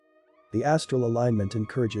The astral alignment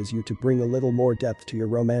encourages you to bring a little more depth to your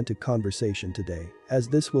romantic conversation today, as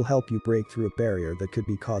this will help you break through a barrier that could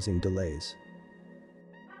be causing delays.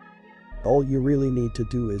 All you really need to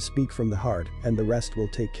do is speak from the heart, and the rest will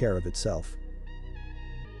take care of itself.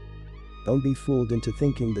 Don't be fooled into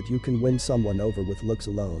thinking that you can win someone over with looks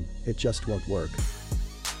alone, it just won't work.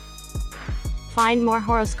 Find more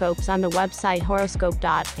horoscopes on the website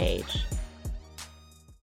horoscope.page.